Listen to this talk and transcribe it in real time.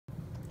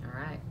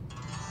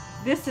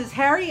This is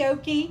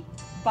Karaoke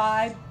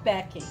by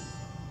Becky.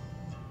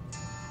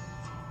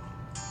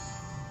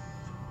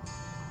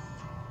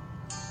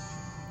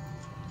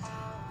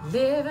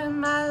 Living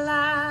my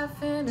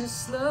life in a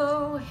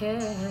slow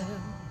hell,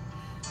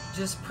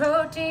 just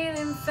protein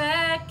and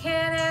fat,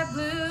 can't have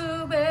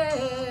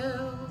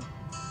bluebell.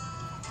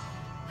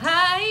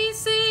 I ain't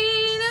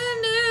seen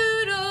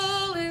a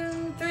noodle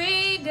in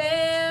 3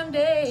 damn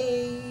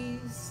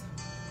days.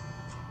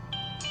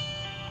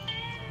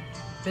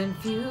 Been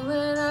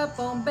fueling up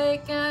on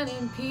bacon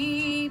and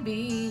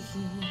PB.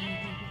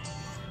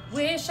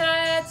 Wish I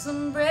had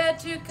some bread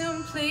to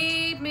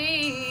complete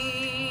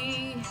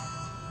me.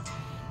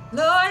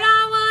 Lord,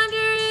 I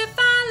wonder if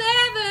I'll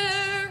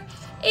ever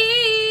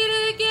eat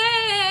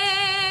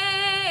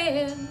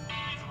again.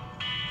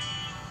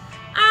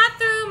 I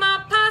threw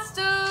my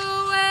pasta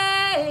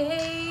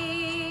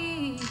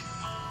away,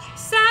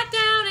 sat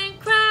down and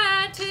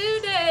cried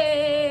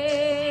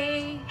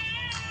today.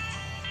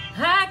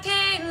 I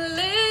can't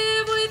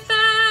live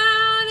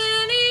without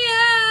any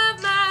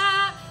of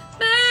my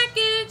mac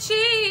and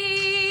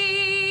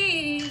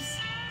cheese.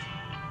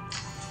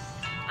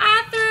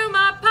 I threw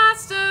my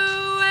pasta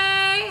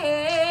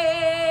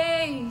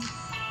away,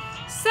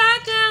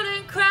 sat down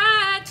and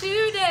cried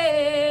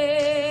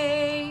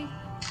today.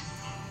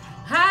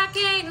 I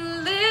can't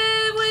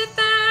live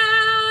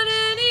without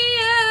any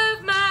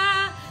of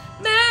my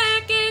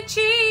mac and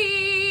cheese.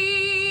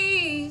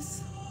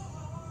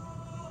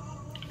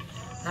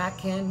 I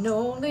can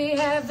only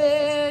have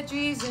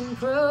veggies and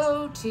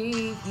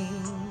proteins.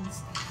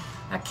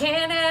 I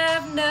can't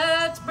have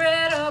nuts,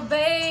 bread, or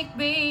baked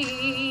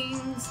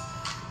beans.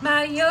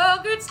 My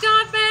yogurt's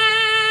gone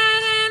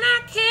bad and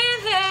I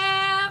can't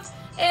have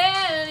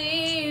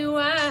any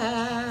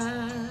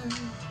wine.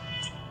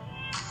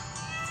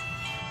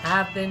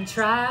 I've been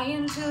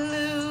trying to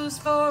lose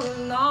for a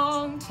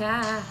long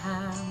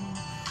time.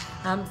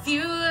 I'm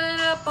fueling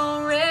up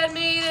on red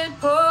meat and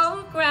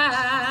pork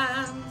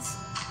rinds.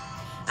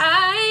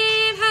 I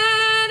ain't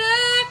had a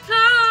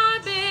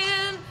carb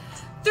in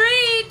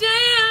 3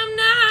 damn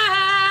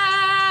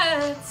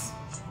nights.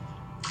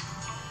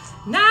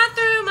 And I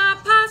threw my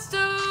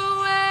pasta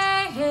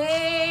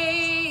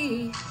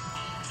away,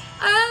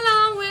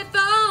 along with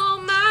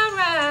all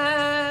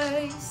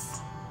my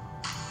rice.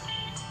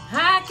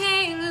 I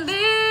can't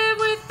live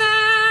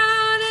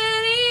without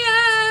any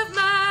of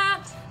my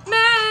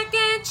mac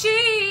and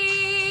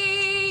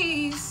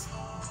cheese.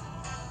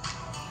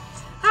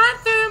 I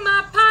threw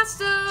my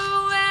pasta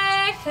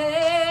away,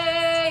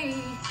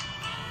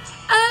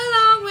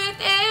 along with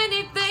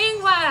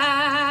anything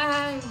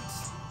white.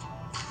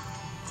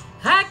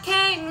 I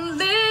can't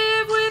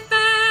live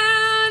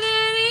without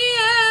any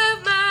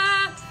of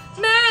my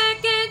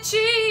mac and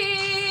cheese.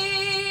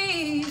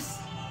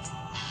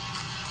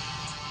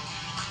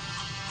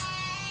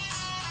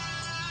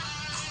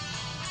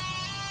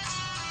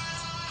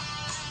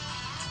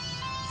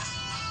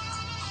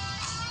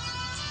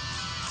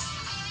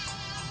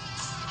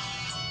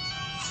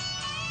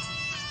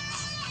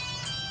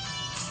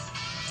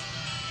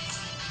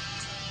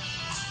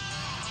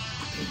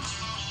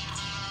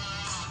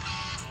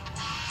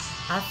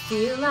 I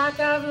feel like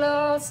I've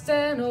lost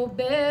an old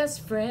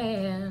best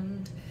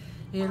friend.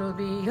 It'll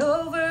be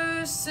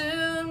over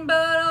soon,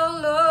 but oh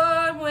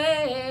Lord,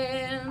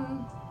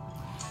 when?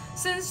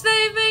 Since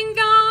they've been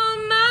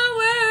gone, my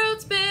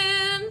world's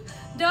been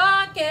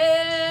dark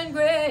and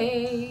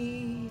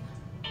gray.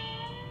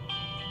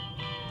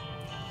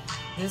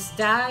 This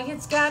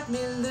diet's got me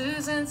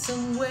losing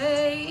some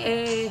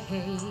weight.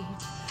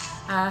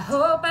 I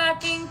hope I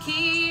can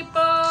keep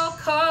all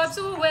carbs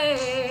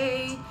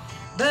away.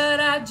 But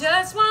I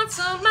just want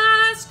some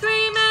ice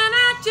cream, and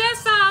I'll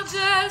just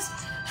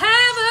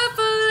have a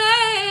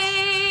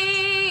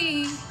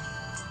filet.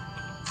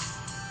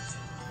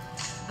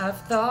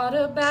 I've thought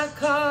about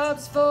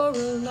carbs for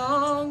a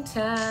long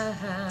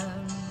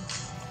time.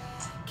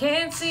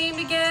 Can't seem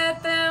to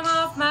get them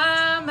off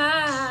my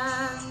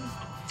mind.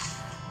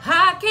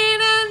 I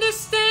can't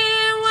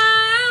understand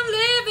why I'm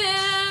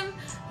living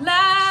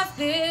life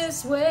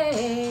this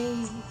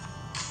way.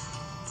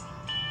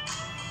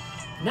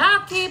 And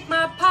I'll keep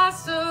my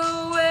pasta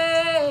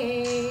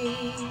away.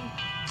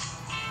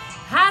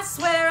 I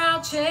swear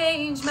I'll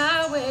change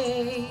my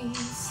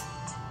ways.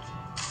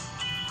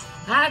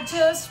 I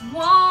just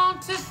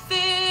want to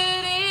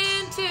fit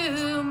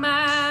into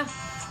my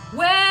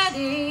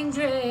wedding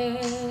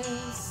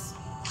dress.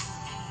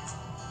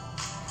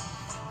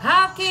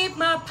 I'll keep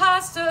my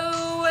pasta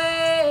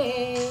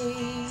away.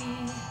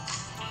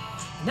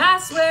 And I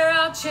swear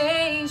I'll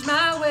change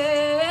my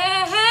ways.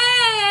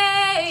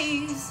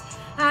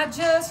 I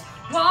just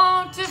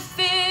want to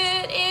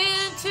fit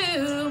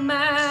into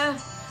my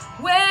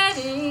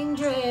wedding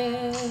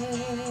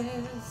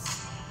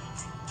dress.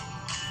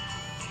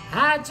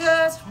 I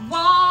just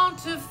want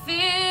to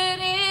fit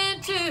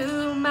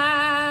into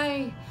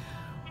my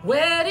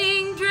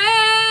wedding dress.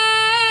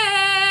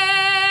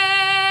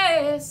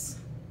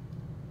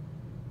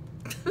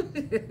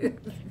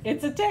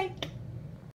 It's a take.